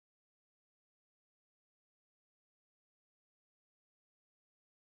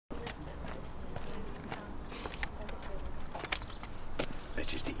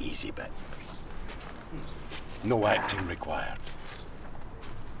No acting required.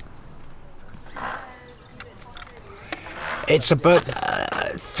 It's about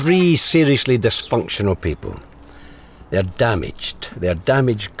 3 seriously dysfunctional people. They're damaged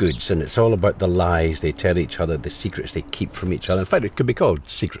goods, and it's all about the lies they tell each other, the secrets they keep from each other. In fact, it could be called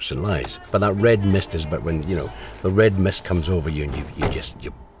Secrets and Lies. But that red mist is about when, you know, the red mist comes over you and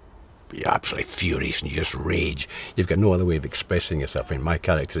you're absolutely furious and you just rage. You've got no other way of expressing yourself. I mean, my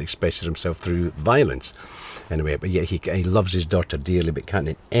character expresses himself through violence, anyway. But yet he loves his daughter dearly, but can't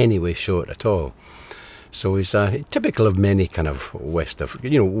in any way show it at all. So he's typical of many kind of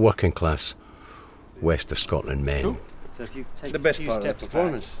working class west of Scotland men. Cool. So if you take the best part of the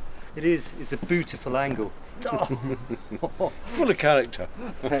performance. Back, it's a beautiful angle. Full of character.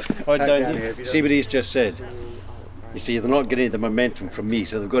 See what he's just said. You see, they're not getting the momentum from me,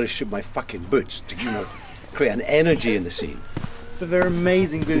 so they've got to shoot my fucking boots to, create an energy in the scene. But they're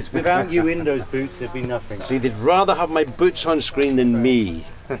amazing boots. Without you in those boots, there'd be nothing. See, they'd rather have my boots on screen than me.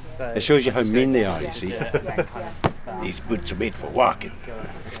 It shows you how mean they are, you see. These boots are made for walking.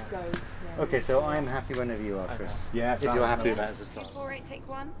 Okay, so I'm happy whenever you are, Chris. Yeah, if you're happy with that as a start. Take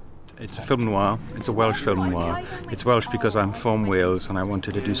one. It's a film noir. It's a Welsh film noir. It's Welsh because I'm from Wales and I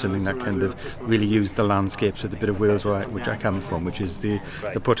wanted to do something that kind of really used the landscapes of the bit of Wales which I come from, which is the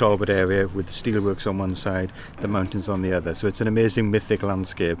Port Talbot area with the steelworks on one side, the mountains on the other. So it's an amazing mythic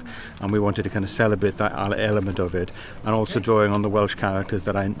landscape, and we wanted to kind of celebrate that element of it, and also drawing on the Welsh characters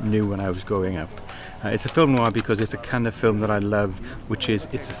that I knew when I was growing up. It's a film noir because it's the kind of film that I love, which is,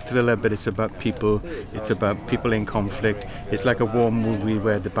 it's a thriller, but it's about people. It's about people in conflict. It's like a war movie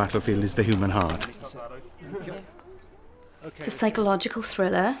where the battlefield is the human heart. It's a psychological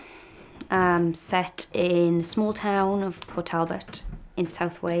thriller set in a small town of Port Talbot in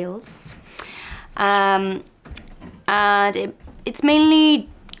South Wales. And it's mainly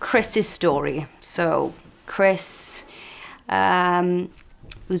Chris's story. So Chris,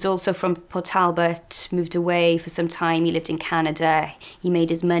 who's also from Port Talbot, moved away for some time. He lived in Canada. He made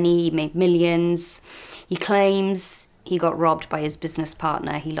his money, he made millions. He claims he got robbed by his business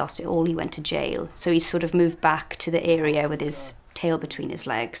partner. He lost it all, he went to jail. So he sort of moved back to the area with his tail between his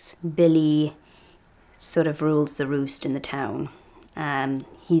legs. Billy sort of rules the roost in the town.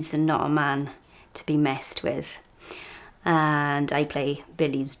 He's not a man to be messed with. And I play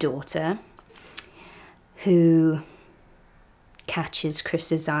Billy's daughter, who catches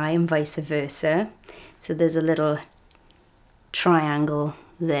Chris's eye and vice versa. So there's a little triangle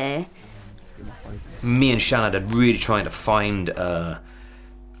there. Me and Sianad are really trying to find a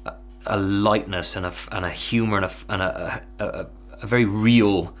lightness and a humour and a very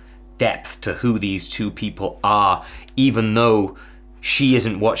real depth to who these two people are, even though she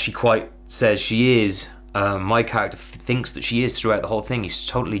isn't what she quite says she is. My character thinks that she is throughout the whole thing. He's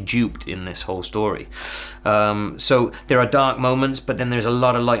totally duped in this whole story. So there are dark moments, but then there's a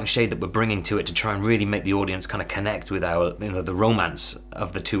lot of light and shade that we're bringing to it to try and really make the audience kind of connect with the romance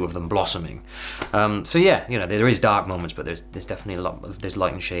of the two of them blossoming. So yeah, there is dark moments, but there's definitely there's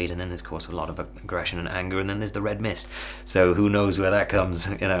light and shade, and then there's of course a lot of aggression and anger, and then there's the red mist. So who knows where that comes,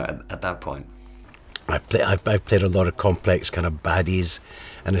 at that point. I've played a lot of complex kind of baddies,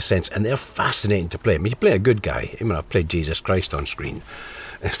 in a sense, and they're fascinating to play. I mean, you play a good guy. I mean, I've played Jesus Christ on screen.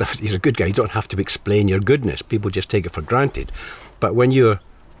 He's a good guy. You don't have to explain your goodness. People just take it for granted. But when you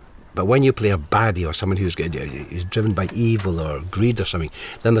play a baddie or someone who's driven by evil or greed or something,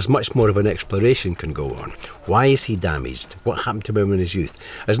 then there's much more of an exploration can go on. Why is he damaged? What happened to him in his youth?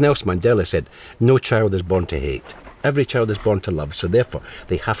 As Nelson Mandela said, no child is born to hate. Every child is born to love, so therefore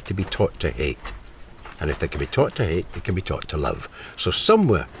they have to be taught to hate. And if they can be taught to hate, they can be taught to love. So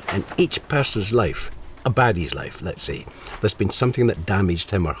somewhere in each person's life, a baddie's life, let's say, there's been something that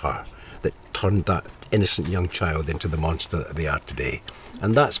damaged him or her, that turned that innocent young child into the monster that they are today.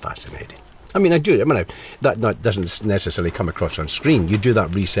 And that's fascinating. I mean, that doesn't necessarily come across on screen. You do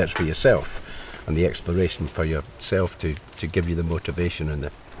that research for yourself and the exploration for yourself to give you the motivation and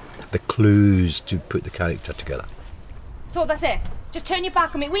the clues to put the character together. So that's it. Just turn your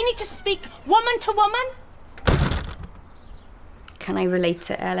back on me. We need to speak woman to woman. Can I relate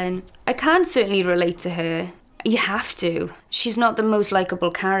to Ellen? I can certainly relate to her. You have to. She's not the most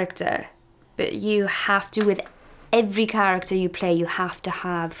likeable character, but you have to, with every character you play, you have to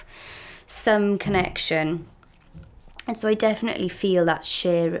have some connection. And so I definitely feel that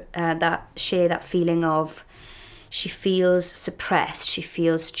share that feeling of she feels suppressed, she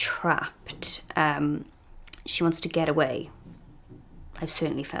feels trapped. She wants to get away. I've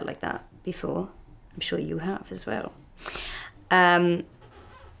certainly felt like that before. I'm sure you have as well. And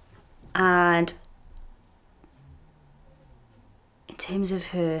in terms of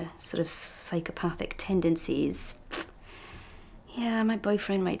her sort of psychopathic tendencies, yeah, my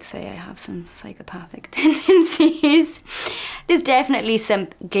boyfriend might say I have some psychopathic tendencies. There's definitely some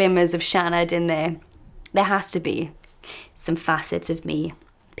glimmers of Sianad in there. There has to be some facets of me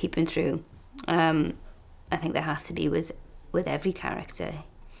peeping through. I think there has to be with every character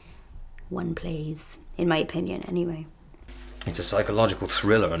one plays, in my opinion, anyway. It's a psychological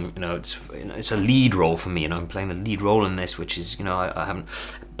thriller, and it's a lead role for me. I'm playing the lead role in this, which is I haven't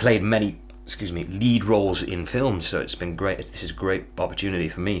played many lead roles in films, so it's been great. This is a great opportunity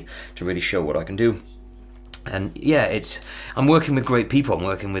for me to really show what I can do. And yeah, I'm working with great people. I'm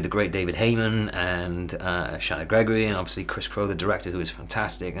working with the great David Hayman and Sianad Gregory, and obviously Chris Crowe, the director, who is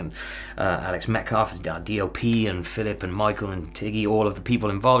fantastic, and Alex Metcalf is our DOP, and Philip and Michael and Tiggy, all of the people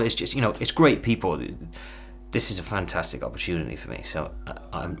involved. It's just, it's great people. This is a fantastic opportunity for me, so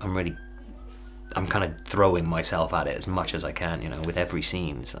I'm kind of throwing myself at it as much as I can, with every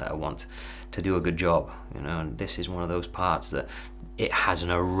scene. I want to do a good job, and this is one of those parts that it has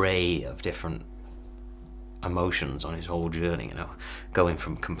an array of different emotions on his whole journey, going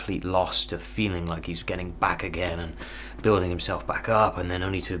from complete loss to feeling like he's getting back again and building himself back up, and then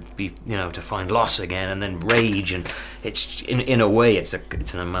only to be, to find loss again, and then rage, and it's in a way it's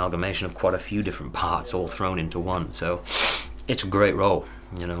an amalgamation of quite a few different parts all thrown into one. So it's a great role,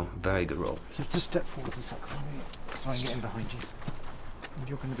 very good role. So just step forward a sec for me, so I can get in behind you. And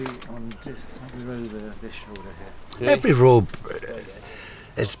you're going to be on this side of the road, this shoulder here. Every role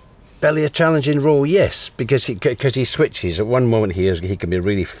is Billy a challenging role, yes, because he switches. At one moment he can be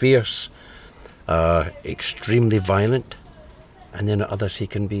really fierce, extremely violent, and then at others he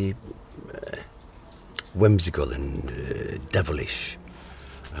can be whimsical and devilish.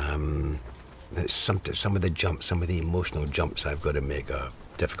 Some of the jumps, some of the emotional jumps I've got to make are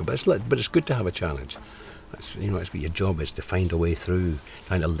difficult, but it's good to have a challenge. That's what your job is, to find a way through,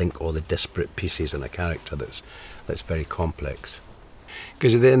 trying to link all the disparate pieces in a character that's very complex.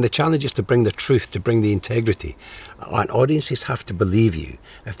 Because then the challenge is to bring the truth, to bring the integrity. And audiences have to believe you.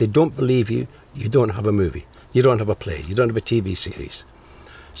 If they don't believe you, you don't have a movie, you don't have a play, you don't have a TV series.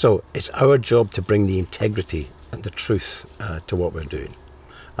 So it's our job to bring the integrity and the truth to what we're doing.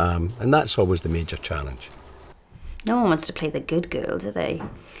 And that's always the major challenge. No one wants to play the good girl, do they?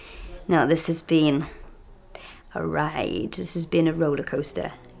 No, this has been a ride. This has been a roller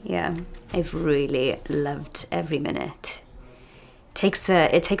coaster. Yeah, I've really loved every minute. It takes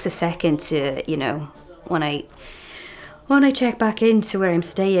a second to, when I check back into where I'm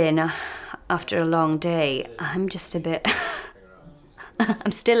staying after a long day, I'm just a bit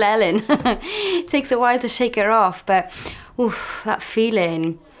I'm still Ellen. It takes a while to shake her off, but oof, that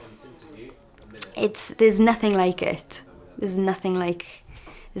feeling, there's nothing like it. There's nothing like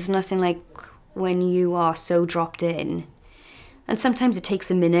when you are so dropped in. And sometimes it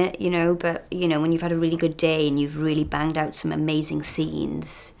takes a minute, but, when you've had a really good day and you've really banged out some amazing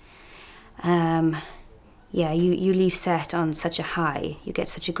scenes, yeah, you leave set on such a high. You get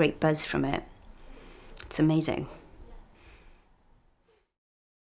such a great buzz from it. It's amazing.